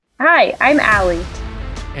Hi, I'm Allie.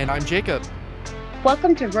 And I'm Jacob.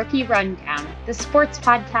 Welcome to Rookie Rundown, the sports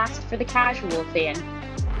podcast for the casual fan.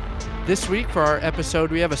 This week for our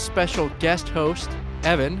episode, we have a special guest host,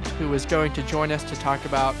 Evan, who is going to join us to talk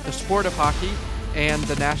about the sport of hockey and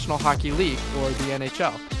the National Hockey League, or the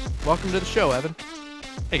NHL. Welcome to the show, Evan.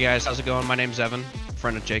 Hey guys, how's it going? My name's Evan,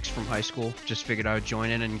 friend of Jake's from high school. Just figured I would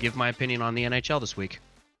join in and give my opinion on the NHL this week.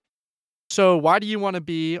 So, why do you want to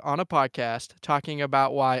be on a podcast talking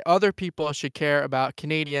about why other people should care about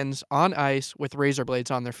Canadians on ice with razor blades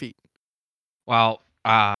on their feet? Well,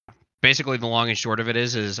 basically the long and short of it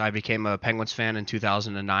is I became a Penguins fan in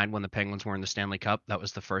 2009 when the Penguins were in the Stanley Cup. That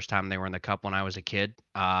was the first time they were in the Cup when I was a kid,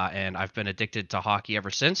 and I've been addicted to hockey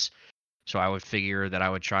ever since. So I would figure that I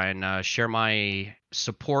would try and share my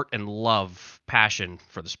support and passion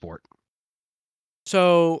for the sport.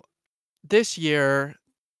 So, this year,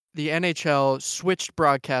 the NHL switched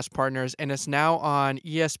broadcast partners and it's now on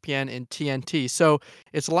ESPN and TNT. So,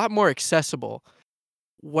 it's a lot more accessible.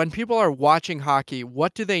 When people are watching hockey,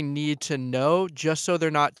 what do they need to know just so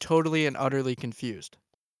they're not totally and utterly confused?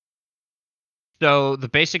 So the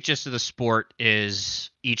basic gist of the sport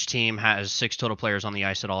is each team has 6 total players on the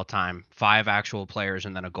ice at all time, 5 actual players,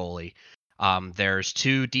 and then a goalie. There's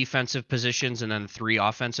 2 defensive positions and then 3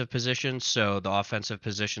 offensive positions. So the offensive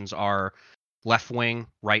positions are left wing,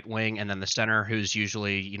 right wing, and then the center, who's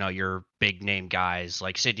usually your big name guys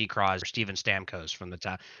like Sidney Crosby or Steven Stamkos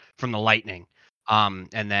from the Lightning. And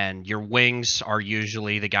then your wings are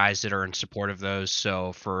usually the guys that are in support of those.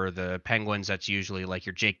 So for the Penguins, that's usually like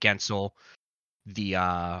your Jake Gensel. The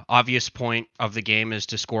obvious point of the game is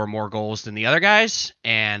to score more goals than the other guys,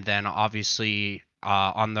 and then obviously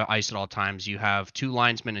on the ice at all times you have 2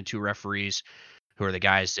 linesmen and 2 referees who are the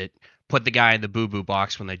guys that put the guy in the boo-boo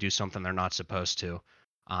box when they do something they're not supposed to.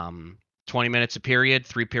 20 minutes a period,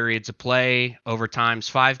 3 periods of play, overtime's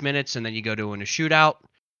 5 minutes, and then you go to a shootout,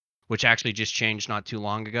 which actually just changed not too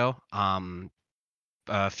long ago.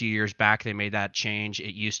 A few years back they made that change.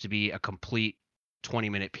 It used to be a complete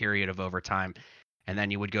 20-minute period of overtime, and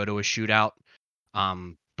then you would go to a shootout.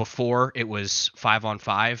 Before it was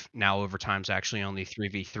 5-on-5. Now overtime's actually only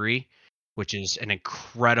 3v3, which is an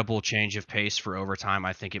incredible change of pace for overtime.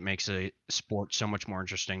 I think it makes a sport so much more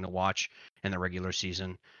interesting to watch in the regular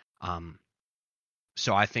season.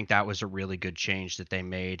 So I think that was a really good change that they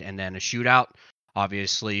made. And then a shootout,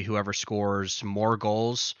 obviously, whoever scores more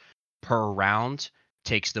goals per round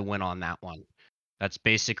takes the win on that one. That's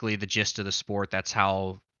basically the gist of the sport. That's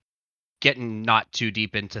how, getting not too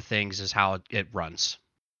deep into things, is how it runs.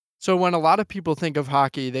 So, when a lot of people think of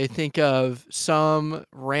hockey, they think of some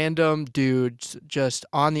random dudes just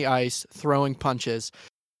on the ice throwing punches.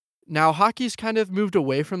 Now, hockey's kind of moved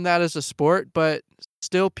away from that as a sport, but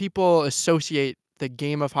still people associate the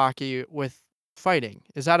game of hockey with fighting.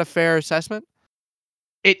 Is that a fair assessment?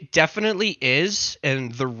 It definitely is,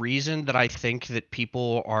 and the reason that I think that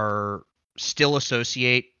people are still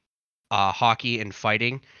associate hockey and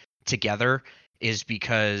fighting together is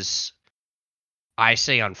because I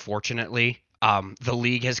say unfortunately, the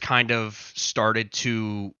league has kind of started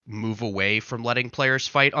to move away from letting players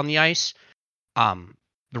fight on the ice. Um,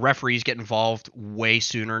 the referees get involved way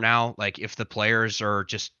sooner now. Like if the players are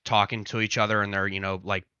just talking to each other and they're,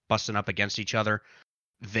 like busting up against each other,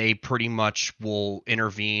 they pretty much will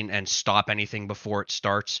intervene and stop anything before it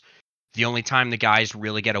starts. The only time the guys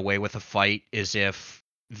really get away with a fight is if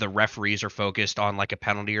the referees are focused on like a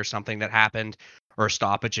penalty or something that happened or a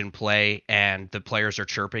stoppage in play and the players are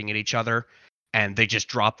chirping at each other and they just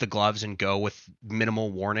drop the gloves and go with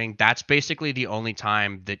minimal warning. That's basically the only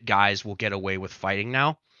time that guys will get away with fighting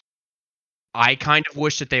now. I kind of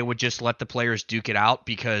wish that they would just let the players duke it out,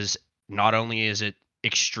 because not only is it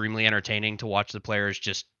extremely entertaining to watch the players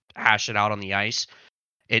just hash it out on the ice,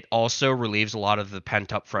 it also relieves a lot of the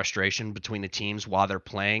pent up frustration between the teams while they're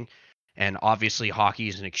playing. And obviously, hockey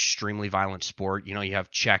is an extremely violent sport. You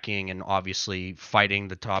have checking and obviously fighting,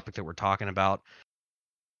 the topic that we're talking about.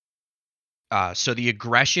 So the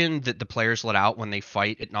aggression that the players let out when they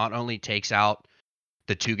fight, it not only takes out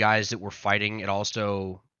the 2 guys that were fighting, it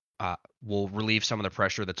also will relieve some of the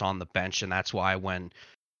pressure that's on the bench. And that's why when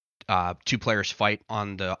 2 players fight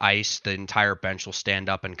on the ice, the entire bench will stand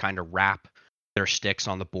up and kind of wrap their sticks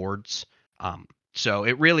on the boards. So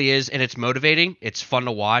it really is, and it's motivating. It's fun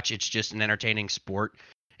to watch. It's just an entertaining sport,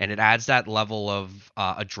 and it adds that level of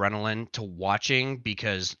adrenaline to watching,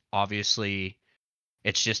 because obviously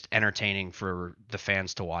it's just entertaining for the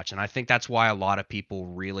fans to watch. And I think that's why a lot of people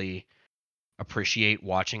really appreciate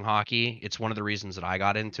watching hockey. It's one of the reasons that I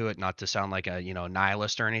got into it, not to sound like a,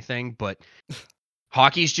 nihilist or anything, but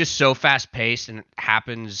hockey's just so fast paced and it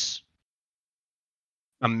happens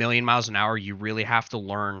a million miles an hour, you really have to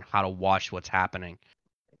learn how to watch what's happening.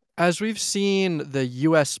 As we've seen the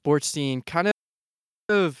U.S. sports scene kind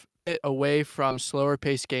of get away from slower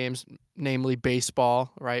paced games, namely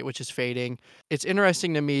baseball, right, which is fading. It's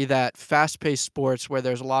interesting to me that fast paced sports where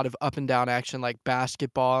there's a lot of up and down action like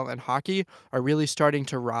basketball and hockey are really starting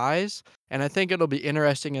to rise. And I think it'll be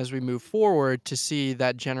interesting as we move forward to see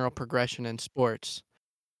that general progression in sports.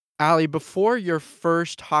 Allie, before your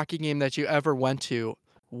first hockey game that you ever went to,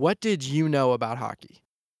 what did you know about hockey?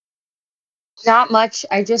 Not much.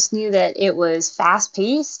 I just knew that it was fast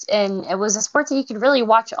paced and it was a sport that you could really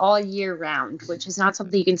watch all year round, which is not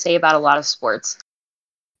something you can say about a lot of sports.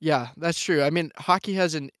 Yeah, that's true. I mean, hockey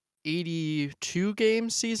has an 82 game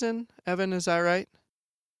season. Evan, is that right?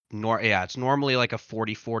 Yeah, it's normally like a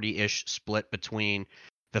 40-40-ish split between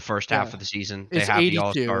the first half Yeah. of the season. They It's have the 82.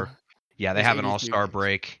 All-Star. Yeah, they It's have an 82 All-Star games.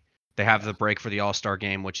 break. They have Yeah. the break for the All-Star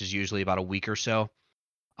game, which is usually about a week or so.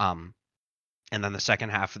 Um, and then the second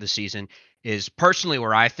half of the season is personally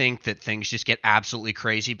where I think that things just get absolutely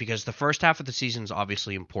crazy because the first half of the season is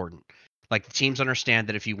obviously important. Like the teams understand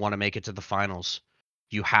that if you want to make it to the finals,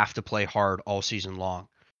 you have to play hard all season long.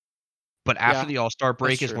 But after Yeah, the All-Star that's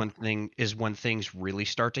break true. is when things really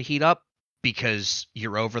start to heat up because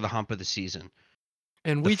you're over the hump of the season.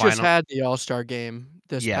 And The we just final had the All-Star game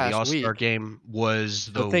this Yeah, the past All-Star week, game was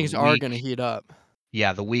so the things are week gonna heat up.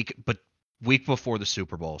 yeah, week before the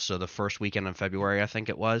Super Bowl. So the first weekend in February, I think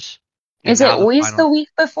it was. And Is now it the always final the week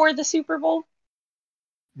before the Super Bowl?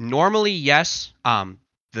 Normally, yes.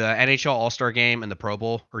 The NHL All-Star Game and the Pro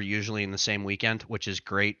Bowl are usually in the same weekend, which is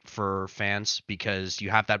great for fans because you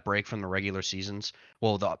have that break from the regular seasons.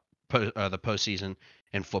 Well, the postseason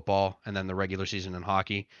in football and then the regular season in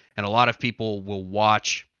hockey. And a lot of people will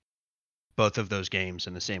watch both of those games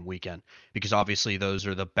in the same weekend because obviously those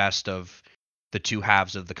are the best of the two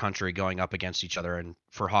halves of the country going up against each other. And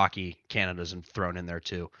for hockey, Canada's thrown in there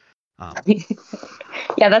too. Um,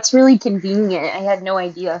 Yeah, that's really convenient. I had no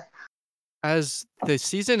idea. As the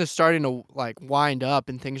season is starting to, like, wind up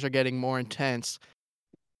and things are getting more intense,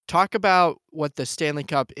 talk about what the Stanley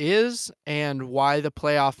Cup is and why the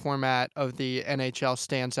playoff format of the NHL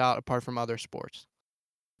stands out apart from other sports.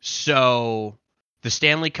 so the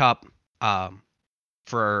Stanley Cup, um,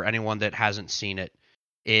 for anyone that hasn't seen it,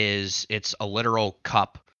 it's a literal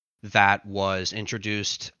cup that was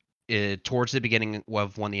introduced towards the beginning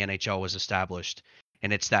of when the NHL was established,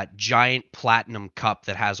 and it's that giant platinum cup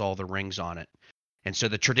that has all the rings on it. And so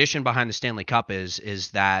the tradition behind the Stanley Cup is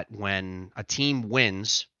that when a team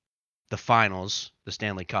wins the finals, the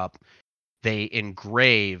Stanley Cup, they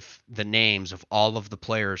engrave the names of all of the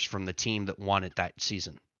players from the team that won it that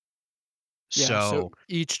season. Yeah, so So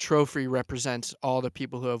each trophy represents all the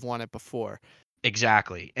people who have won it before.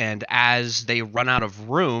 exactly. And as they run out of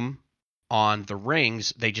room on the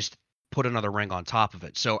rings, they just put another ring on top of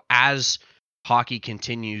it. So as hockey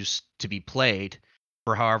continues to be played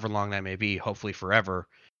for however long that may be, hopefully forever,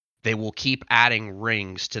 they will keep adding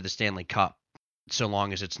rings to the Stanley Cup so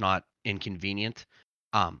long as it's not inconvenient.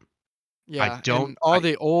 Um I Yeah, don't and all I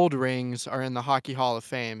the old rings are in the Hockey Hall of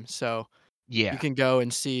Fame, so you yeah. can go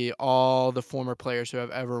and see all the former players who have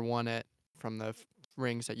ever won it from the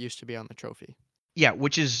rings that used to be on the trophy. Yeah,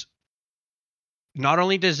 which is not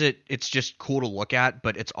only does it's just cool to look at,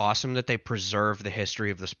 but it's awesome that they preserve the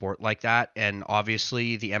history of the sport like that. And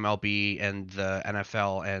obviously the MLB and the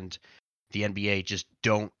NFL and the NBA just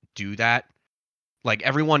don't do that. Like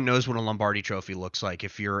everyone knows what a Lombardi trophy looks like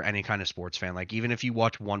if you're any kind of sports fan. Like even if you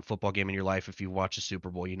watch one football game in your life, if you watch a Super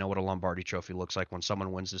Bowl, you know what a Lombardi trophy looks like when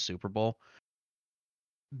someone wins the Super Bowl.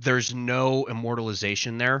 There's no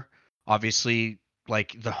immortalization there. Obviously,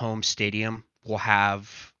 like the home stadium will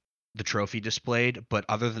have the trophy displayed, but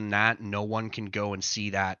other than that, no one can go and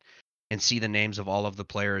see that and see the names of all of the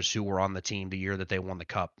players who were on the team the year that they won the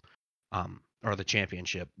cup, or the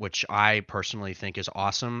championship, which I personally think is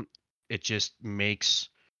awesome. It just makes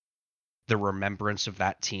the remembrance of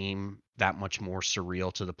that team that much more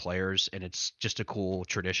surreal to the players, and it's just a cool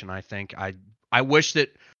tradition. I think I wish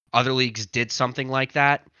that other leagues did something like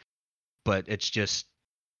that, but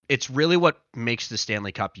it's really what makes the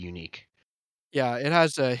Stanley Cup unique. Yeah, it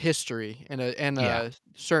has a history and Yeah. a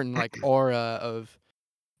certain, like, aura of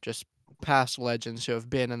just past legends who have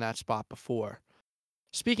been in that spot before.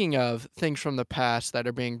 Speaking of things from the past that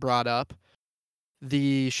are being brought up,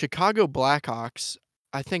 the Chicago Blackhawks,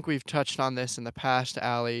 I think we've touched on this in the past,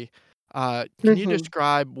 Allie. Can you Hmm.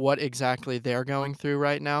 describe what exactly they're going through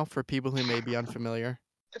right now for people who may be unfamiliar?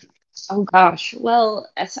 Oh gosh. Well,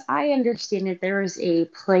 as I understand it, there was a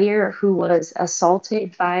player who was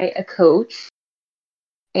assaulted by a coach,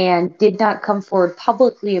 and did not come forward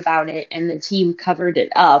publicly about it, and the team covered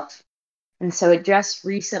it up. And so it just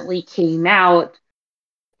recently came out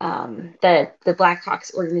that the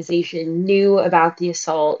Blackhawks organization knew about the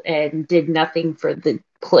assault and did nothing for the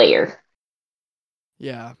player.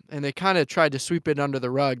 Yeah, and they kind of tried to sweep it under the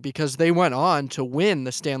rug because they went on to win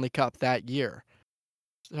the Stanley Cup that year.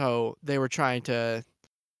 So they were trying to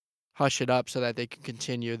hush it up so that they could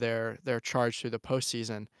continue their charge through the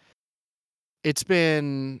postseason. It's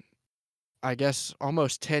been, I guess,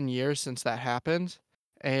 almost 10 years since that happened,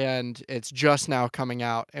 and it's just now coming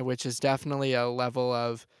out, which is definitely a level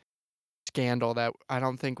of scandal that I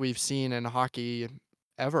don't think we've seen in hockey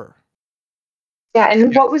ever. Yeah,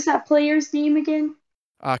 and Yeah. what was that player's name again?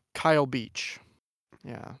 Kyle Beach.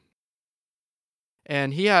 Yeah.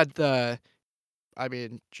 And he had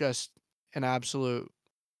just an absolute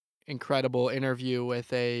incredible interview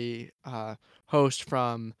with a host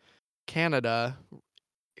from Canada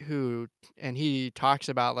and he talks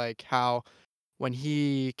about like how when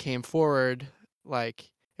he came forward,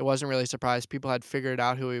 like it wasn't really a surprise. People had figured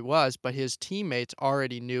out who he was, but his teammates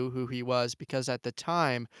already knew who he was because at the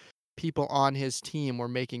time, people on his team were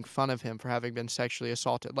making fun of him for having been sexually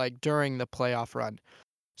assaulted, like during the playoff run.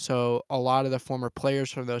 So a lot of the former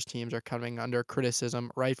players from those teams are coming under criticism,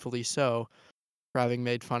 rightfully so, for having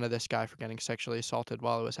made fun of this guy for getting sexually assaulted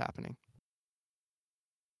while it was happening.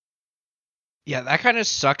 Yeah, that kind of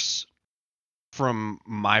sucks from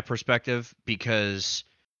my perspective because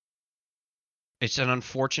it's an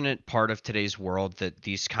unfortunate part of today's world that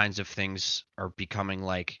these kinds of things are becoming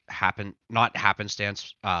like not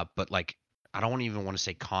happenstance, but like I don't even want to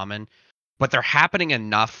say common, but they're happening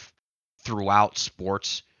enough throughout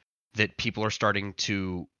sports that people are starting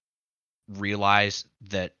to realize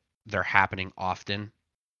that they're happening often.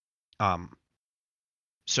 Um,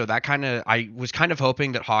 so that I was kind of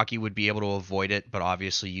hoping that hockey would be able to avoid it, but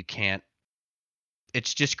obviously you can't.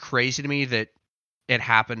 It's just crazy to me that it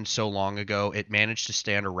happened so long ago. It managed to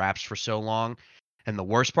stay under wraps for so long. And the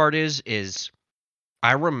worst part is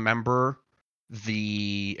I remember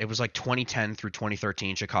it was like 2010 through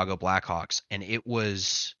 2013 Chicago Blackhawks, and it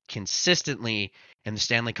was consistently in the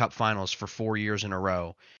Stanley Cup Finals for 4 years in a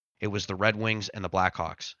row. It was the Red Wings and the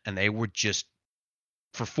Blackhawks, and they were just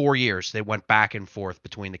for 4 years they went back and forth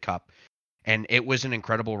between the cup. And it was an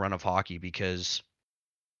incredible run of hockey because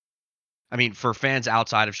I mean, for fans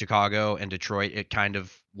outside of Chicago and Detroit, it kind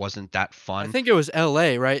of wasn't that I fun. think it was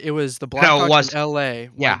LA, right? It was the No, it Blackhawks and was LA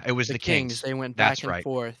yeah, went it was the the Kings, Kings. they went back That's and right.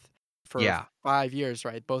 forth for Yeah. 5 years,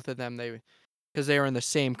 right? Both of them because they were in the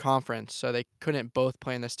same conference, so they couldn't both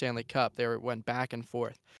play in the Stanley Cup. Went back and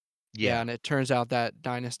forth. Yeah, Yeah. and it turns out that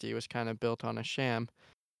dynasty was kind of built on a sham.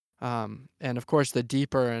 And of course, the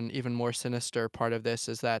deeper and even more sinister part of this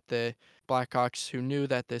is that the Blackhawks, who knew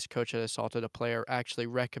that this coach had assaulted a player, actually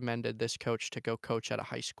recommended this coach to go coach at a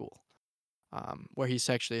high school, where he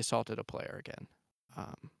sexually assaulted a player again.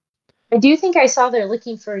 I do think I saw they're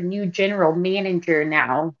looking for a new general manager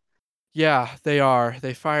now. Yeah, they are.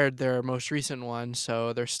 They fired their most recent one,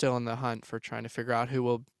 so they're still in the hunt for trying to figure out who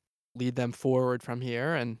will lead them forward from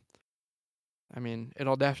here. And I mean,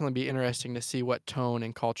 it'll definitely be interesting to see what tone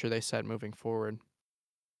and culture they set moving forward.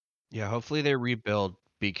 Yeah, hopefully they rebuild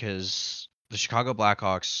because the Chicago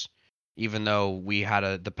Blackhawks, even though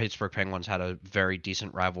the Pittsburgh Penguins had a very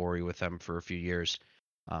decent rivalry with them for a few years,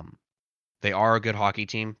 um, they are a good hockey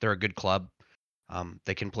team. They're a good club.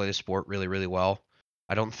 They can play the sport really, really well.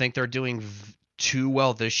 I don't think they're doing too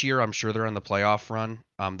well this year. I'm sure they're in the playoff run.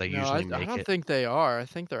 They No, usually I make don't it. think they are. I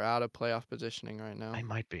think they're out of playoff positioning right now. I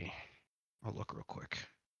might be. I'll look real quick.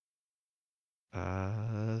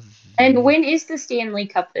 Uh, And they when is the Stanley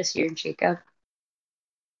Cup this year, Jacob?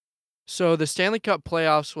 So the Stanley Cup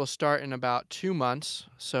playoffs will start in about 2 months,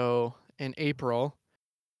 so in April,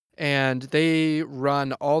 and they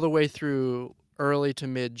run all the way through early to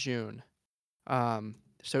mid June.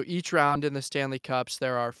 So each round in the Stanley Cups,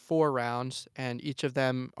 there are 4 rounds, and each of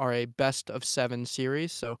them are a best of 7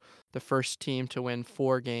 series. So the first team to win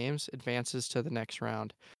 4 games advances to the next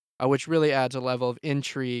round, which really adds a level of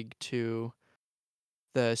intrigue to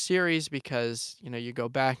the series because you go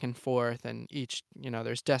back and forth and each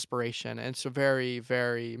there's desperation and it's a very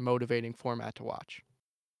very motivating format to watch.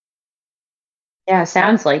 Yeah,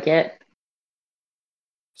 sounds like it.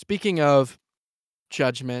 Speaking of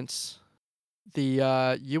judgments,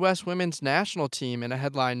 the US women's national team in a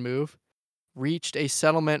headline move reached a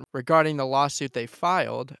settlement regarding the lawsuit they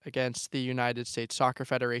filed against the United States Soccer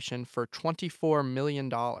Federation for $24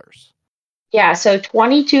 million. Yeah, so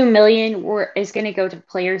 22 million is going to go to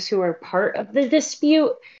players who are part of the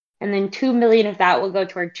dispute, and then 2 million of that will go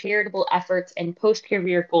toward charitable efforts and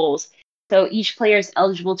post-career goals. So each player is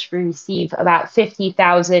eligible to receive about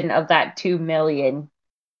 50,000 of that 2 million,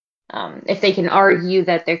 if they can argue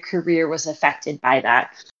that their career was affected by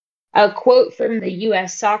that. A quote from the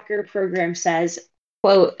U.S. soccer program says,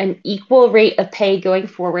 quote, an equal rate of pay going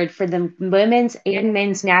forward for the women's and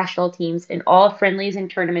men's national teams in all friendlies and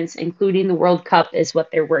tournaments, including the World Cup, is what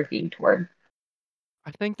they're working toward.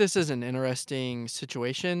 I think this is an interesting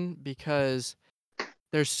situation because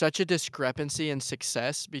there's such a discrepancy in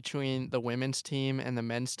success between the women's team and the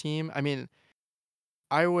men's team. I mean,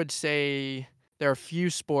 I would say there are few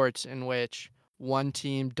sports in which one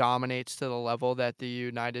team dominates to the level that the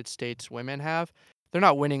United States women have. They're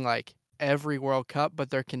not winning like every World Cup, but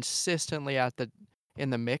they're consistently at the in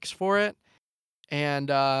the mix for it. And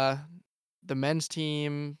the men's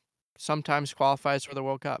team sometimes qualifies for the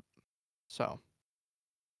World Cup. So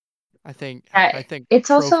I think Uh, I think it's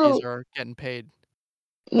trophies also, are getting paid.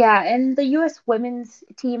 yeah, and the U.S. women's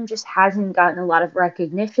team just hasn't gotten a lot of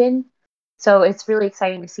recognition. So it's really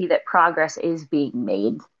exciting to see that progress is being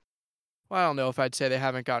made. Well, I don't know if I'd say they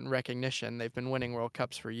haven't gotten recognition. They've been winning World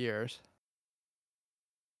Cups for years.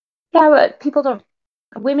 Yeah, but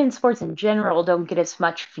women's sports in general don't get as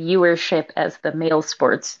much viewership as the male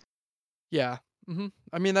sports. Yeah.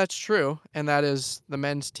 I mean, that's true, and that is the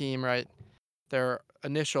men's team, right? Their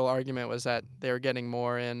initial argument was that they were getting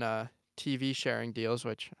more in TV sharing deals,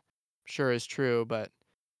 which sure is true, but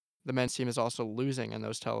the men's team is also losing in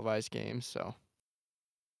those televised games, so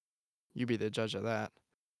you be the judge of that.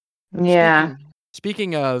 Yeah.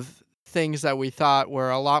 Speaking of things that we thought were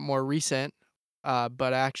a lot more recent,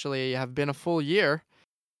 but actually have been a full year,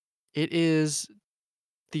 it is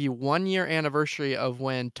the 1 year anniversary of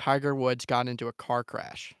when Tiger Woods got into a car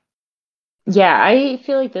crash. Yeah, I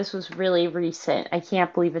feel like this was really recent. I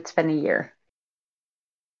can't believe it's been a year.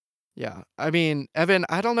 Yeah. I mean, Evan,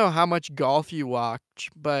 I don't know how much golf you watch,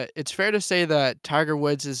 but it's fair to say that Tiger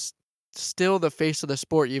Woods is still the face of the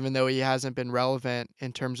sport, even though he hasn't been relevant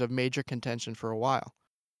in terms of major contention for a while.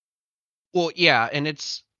 Well, yeah, and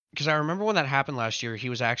it's because I remember when that happened last year, he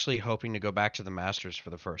was actually hoping to go back to the Masters for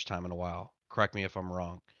the first time in a while. Correct me if I'm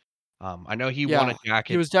wrong. I know he won a Yeah.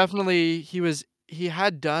 He jacket. was definitely he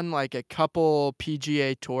had done like a couple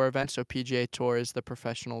PGA Tour events. So PGA Tour is the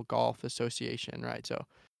Professional Golf Association, right? So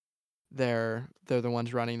they're the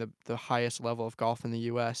ones running the highest level of golf in the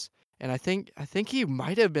US. And I think he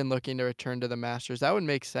might have been looking to return to the Masters. That would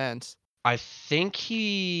make sense. I think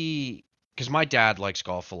because my dad likes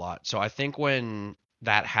golf a lot, so I think when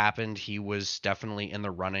that happened, he was definitely in the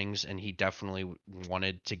runnings, and he definitely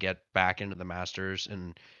wanted to get back into the Masters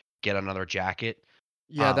and get another jacket.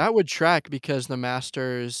 Yeah, Um, that would track because the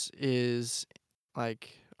Masters is like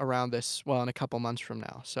around this, well, in a couple months from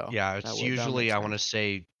now. So yeah, that it's would make usually I want to sense.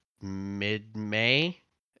 say mid-May.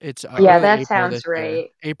 It's Uh, Yeah, early that April sounds this year.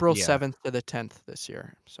 right. April yeah, 7th to the 10th this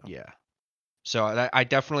year. So yeah. So I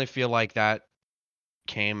definitely feel like that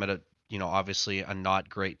came at a, obviously a not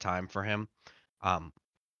great time for him. Um,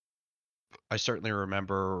 I certainly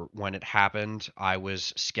remember when it happened, I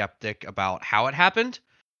was skeptic about how it happened,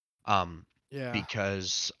 um, yeah.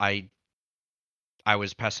 because I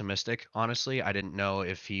was pessimistic, honestly. I didn't know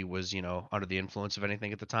if he was, under the influence of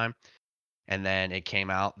anything at the time. And then it came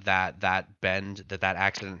out that that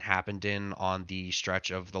accident happened in on the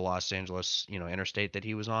stretch of the Los Angeles, interstate that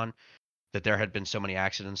he was on, that there had been so many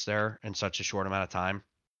accidents there in such a short amount of time.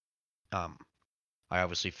 Um, I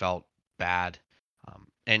obviously felt bad.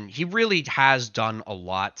 And he really has done a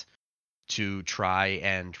lot to try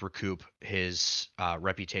and recoup his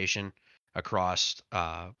reputation across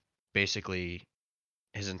basically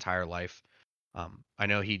his entire life. I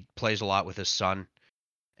know he plays a lot with his son,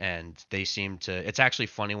 and they seem to. It's actually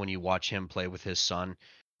funny when you watch him play with his son.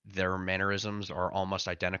 Their mannerisms are almost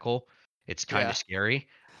identical. It's kind of Yeah. scary.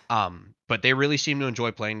 But they really seem to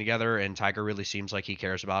enjoy playing together, and Tiger really seems like he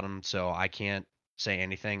cares about him. So I can't say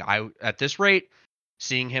anything. At this rate,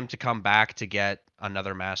 seeing him to come back to get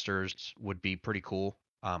another Masters would be pretty cool.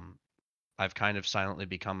 I've kind of silently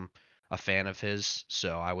become a fan of his,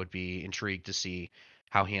 so I would be intrigued to see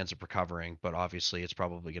how he ends up recovering. But obviously, it's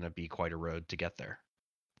probably going to be quite a road to get there.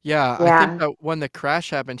 Yeah, I think Yeah. that when the crash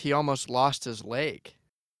happened, he almost lost his leg.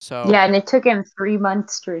 So Yeah, and it took him 3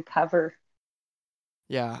 months to recover.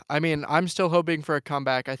 yeah, I mean, I'm still hoping for a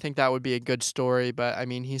comeback. I think that would be a good story, but I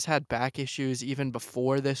mean, he's had back issues even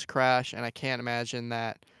before this crash, and I can't imagine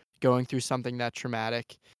that going through something that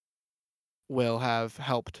traumatic will have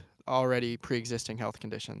helped already pre-existing health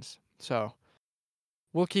conditions. So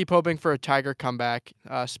we'll keep hoping for a Tiger comeback.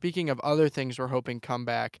 Speaking of other things we're hoping come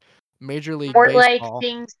back, Major League Or like Baseball.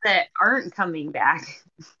 things that aren't coming back.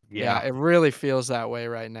 Yeah, Yeah. it really feels that way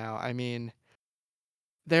right now. I mean,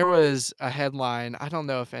 there was a headline, I don't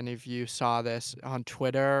know if any of you saw this on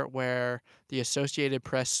Twitter, where the Associated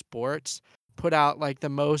Press Sports put out like the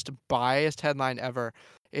most biased headline ever.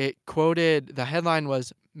 It quoted, the headline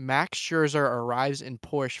was Max Scherzer arrives in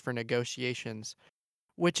Porsche for negotiations,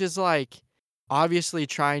 which is like obviously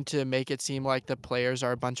trying to make it seem like the players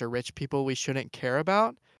are a bunch of rich people we shouldn't care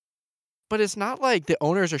about. But it's not like the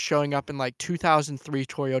owners are showing up in like 2003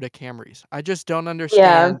 Toyota Camrys. I just don't Yeah.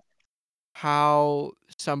 understand how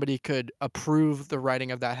somebody could approve the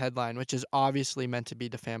writing of that headline, which is obviously meant to be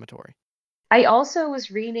defamatory. I also was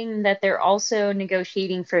reading that they're also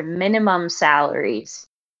negotiating for minimum salaries.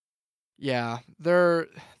 Yeah,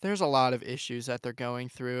 there's a lot of issues that they're going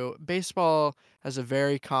through. Baseball has a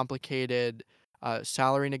very complicated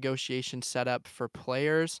salary negotiation setup for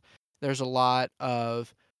players. There's a lot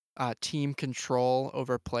of team control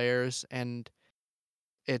over players, and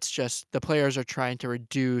it's just the players are trying to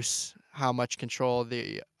reduce how much control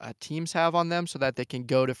the teams have on them so that they can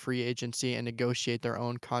go to free agency and negotiate their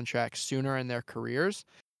own contracts sooner in their careers.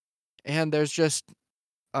 And there's just,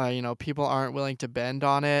 people aren't willing to bend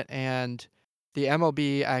on it. And the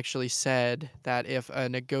MLB actually said that if a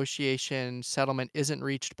negotiation settlement isn't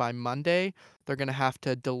reached by Monday, they're going to have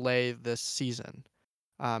to delay this season.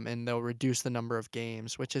 And they'll reduce the number of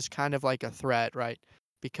games, which is kind of like a threat, right?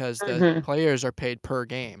 Because the Hmm. players are paid per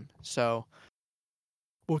game. So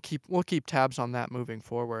we'll keep tabs on that moving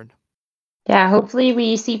forward. Yeah, hopefully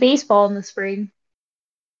we see baseball in the spring.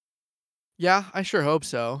 Yeah, I sure hope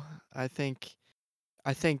so. I think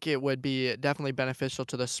I think it would be definitely beneficial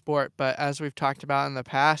to the sport, but as we've talked about in the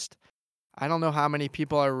past, I don't know how many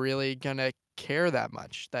people are really gonna care that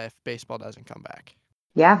much that if baseball doesn't come back.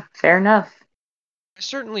 Yeah, fair enough. I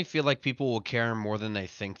certainly feel like people will care more than they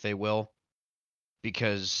think they will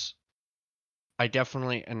because I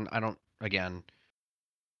definitely, and I don't, again,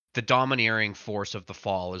 the domineering force of the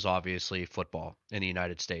fall is obviously football in the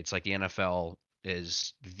United States. Like the NFL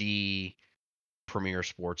is the premier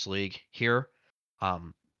sports league here.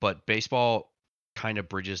 But baseball kind of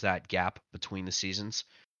bridges that gap between the seasons.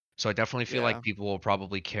 So I definitely feel like Yeah. people will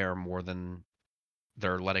probably care more than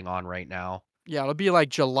they're letting on right now. Yeah, it'll be like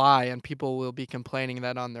July and people will be complaining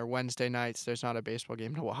that on their Wednesday nights there's not a baseball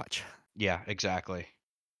game to watch. Yeah, exactly.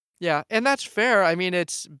 Yeah, and that's fair. I mean,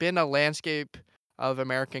 it's been a landscape of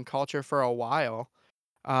American culture for a while.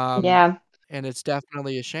 Um, Yeah. and it's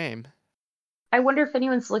definitely a shame. I wonder if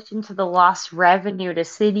anyone's looked into the lost revenue to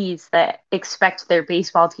cities that expect their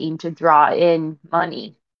baseball team to draw in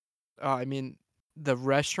money. I mean, the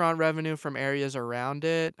restaurant revenue from areas around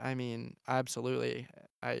it, I mean, absolutely.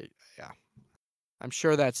 I yeah, I'm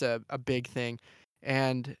sure that's a big thing.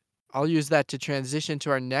 And I'll use that to transition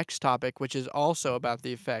to our next topic, which is also about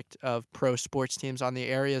the effect of pro sports teams on the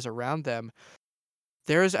areas around them.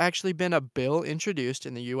 There has actually been a bill introduced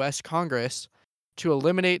in the US Congress to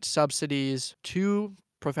eliminate subsidies to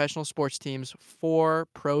professional sports teams for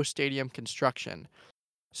pro stadium construction.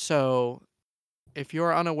 So, if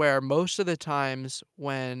you're unaware, most of the times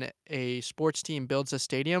when a sports team builds a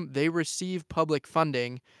stadium, they receive public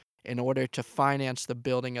funding in order to finance the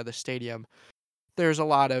building of the stadium. There's a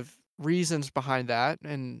lot of reasons behind that,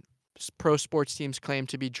 and pro sports teams claim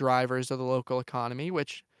to be drivers of the local economy,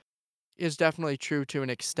 which is definitely true to an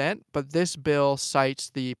extent. But this bill cites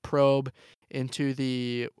the probe into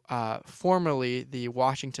the formerly the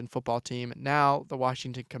Washington football team, now the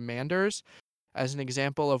Washington Commanders, as an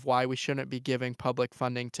example of why we shouldn't be giving public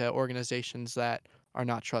funding to organizations that are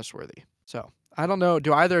not trustworthy. So, I don't know.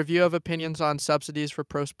 Do either of you have opinions on subsidies for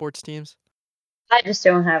pro sports teams? I just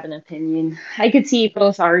don't have an opinion. I could see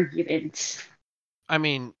both arguments. I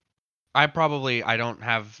mean, I don't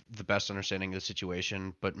have the best understanding of the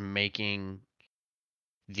situation, but making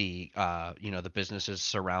the the businesses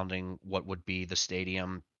surrounding what would be the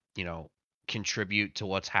stadium, you know, contribute to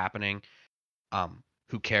what's happening,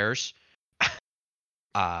 who cares?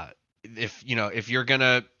 uh if you're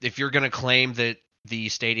gonna claim that the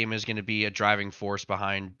stadium is going to be a driving force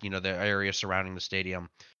behind the area surrounding the stadium,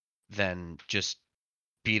 then just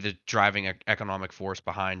be the driving economic force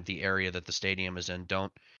behind the area that the stadium is in.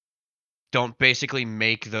 Don't basically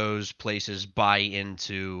make those places buy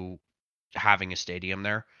into having a stadium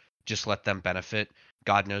there. Just let them benefit.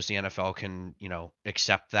 God knows the NFL can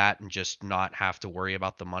accept that and just not have to worry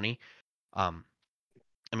about the money. um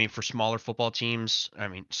I mean, for smaller football teams, I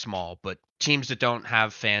mean, small, but teams that don't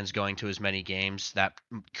have fans going to as many games, that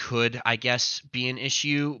could, I guess, be an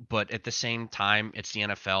issue. But at the same time, it's the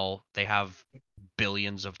NFL. They have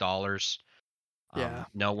billions of dollars. Yeah.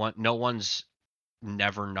 No one's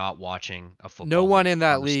never not watching a No football one game in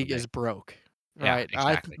that on a league Sunday. is broke. Yeah, right?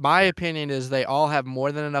 exactly. My Yeah. opinion is they all have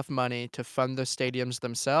more than enough money to fund the stadiums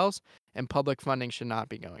themselves, and public funding should not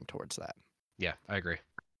be going towards that. Yeah, I agree.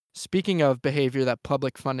 Speaking of behavior that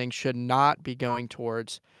public funding should not be going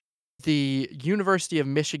towards, the University of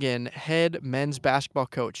Michigan head men's basketball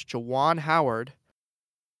coach, Juwan Howard,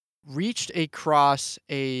 reached across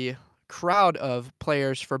a crowd of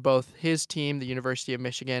players for both his team, the University of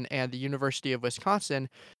Michigan, and the University of Wisconsin,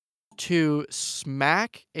 to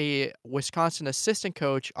smack a Wisconsin assistant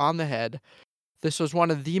coach on the head. This was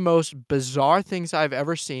one of the most bizarre things I've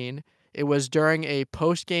ever seen. It was during a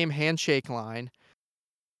post-game handshake line,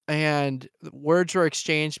 and words were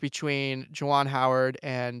exchanged between Juwan Howard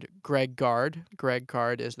and Greg Gard. Greg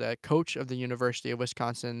Gard is the coach of the University of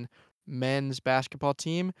Wisconsin men's basketball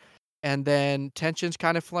team. And then tensions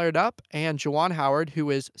kind of flared up, and Juwan Howard, who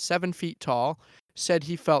is 7 feet tall, said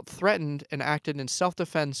he felt threatened and acted in self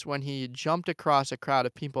defense when he jumped across a crowd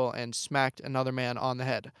of people and smacked another man on the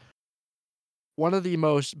head. One of the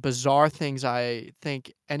most bizarre things I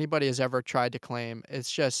think anybody has ever tried to claim.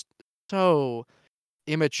 It's just so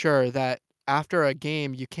immature that after a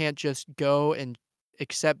game, you can't just go and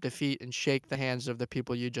accept defeat and shake the hands of the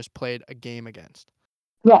people you just played a game against.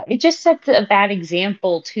 Yeah, it just sets a bad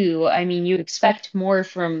example too. I mean, you expect more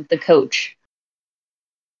from the coach.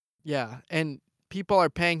 Yeah, and people are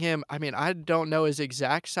paying him. I mean, I don't know his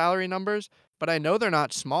exact salary numbers, but I know they're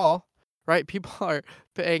not small, right? People are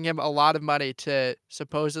paying him a lot of money to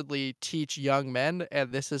supposedly teach young men,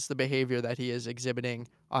 and this is the behavior that he is exhibiting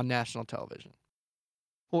on national television.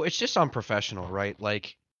 Well, it's just unprofessional, right?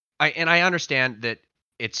 Like, I understand that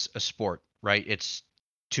it's a sport, right? It's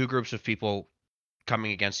two groups of people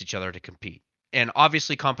coming against each other to compete, and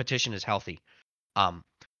obviously competition is healthy. Um,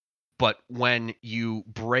 but when you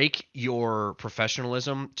break your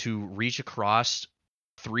professionalism to reach across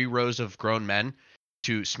 3 rows of grown men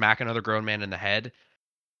to smack another grown man in the head,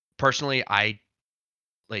 personally, I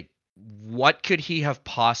like. What could he have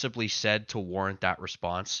possibly said to warrant that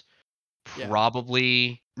response? Yeah.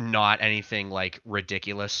 Probably not anything like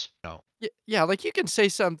ridiculous. No. Yeah, like you can say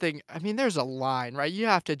something. I mean, there's a line, right? You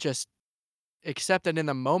have to just accept it in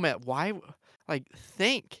the moment. Like,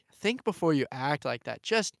 think before you act like that.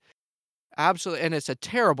 Just absolutely. And it's a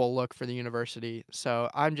terrible look for the university. So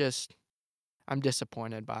I'm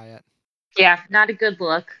disappointed by it. Yeah, not a good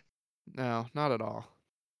look. No, not at all.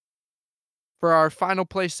 For our final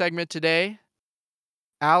play segment today,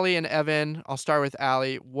 Allie and Evan, I'll start with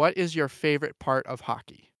Allie. What is your favorite part of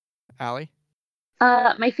hockey? Allie?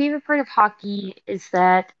 My favorite part of hockey is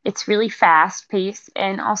that it's really fast paced,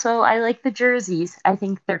 and also I like the jerseys. I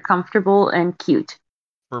think they're comfortable and cute.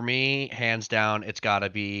 For me, hands down, it's got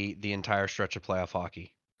to be the entire stretch of playoff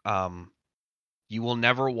hockey. Um, you will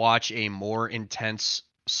never watch a more intense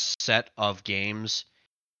set of games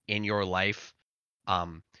in your life.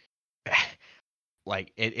 Um,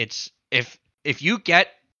 like it's if you get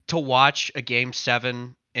to watch a game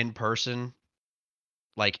 7 in person,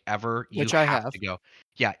 like ever, you Which I have have. to go.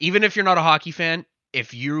 Yeah, even if you're not a hockey fan,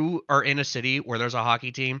 if you are in a city where there's a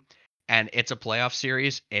hockey team and it's a playoff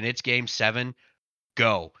series and it's game 7,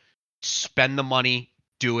 go. Spend the money,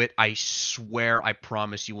 do it. I swear, I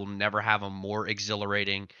promise you will never have a more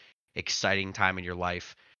exhilarating, exciting time in your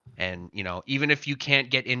life. And, even if you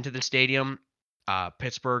can't get into the stadium,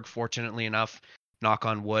 Pittsburgh, fortunately enough, knock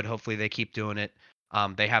on wood, hopefully they keep doing it.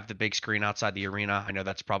 They have the big screen outside the arena. I know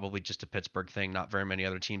that's probably just a Pittsburgh thing. Not very many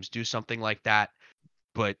other teams do something like that,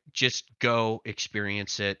 but just go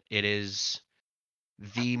experience it. It is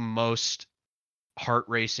the most heart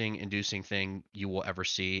racing inducing thing you will ever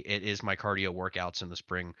see. It is my cardio workouts in the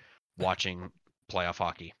spring watching playoff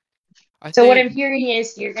hockey. I So what I'm think hearing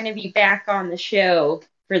is you're going to be back on the show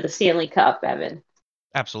for the Stanley Cup, Evan.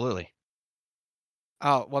 Absolutely.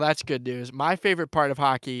 Oh, well, that's good news. My favorite part of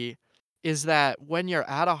hockey is that when you're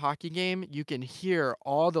at a hockey game, you can hear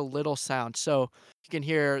all the little sounds. So you can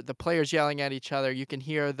hear the players yelling at each other. You can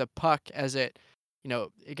hear the puck as it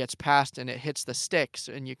gets passed and it hits the sticks,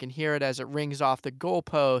 and you can hear it as it rings off the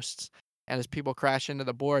goalposts and as people crash into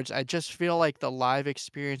the boards. I just feel like the live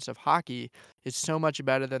experience of hockey is so much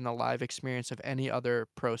better than the live experience of any other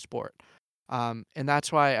pro sport. And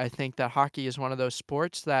that's why I think that hockey is one of those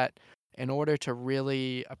sports that in order to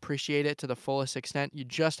really appreciate it to the fullest extent, you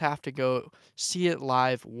just have to go see it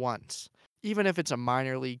live once. Even if it's a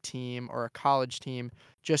minor league team or a college team,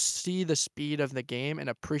 just see the speed of the game and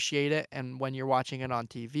appreciate it. And when you're watching it on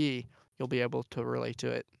TV, you'll be able to relate to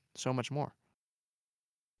it so much more.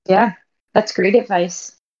 Yeah, that's great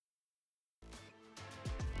advice.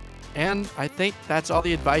 And I think that's all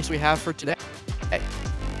the advice we have for today.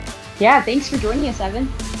 Yeah, thanks for joining us, Evan.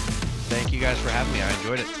 Thank you guys for having me. I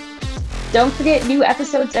enjoyed it. Don't forget, new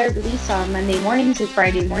episodes are released on Monday mornings and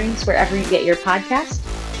Friday mornings wherever you get your podcast.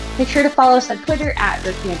 Make sure to follow us on Twitter at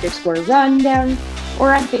Rookie_Rundown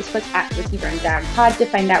or on Facebook at Rookie Rundown Pod to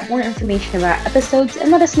find out more information about episodes and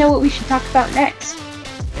let us know what we should talk about next.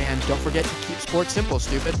 And don't forget to keep sports simple,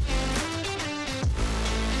 stupid.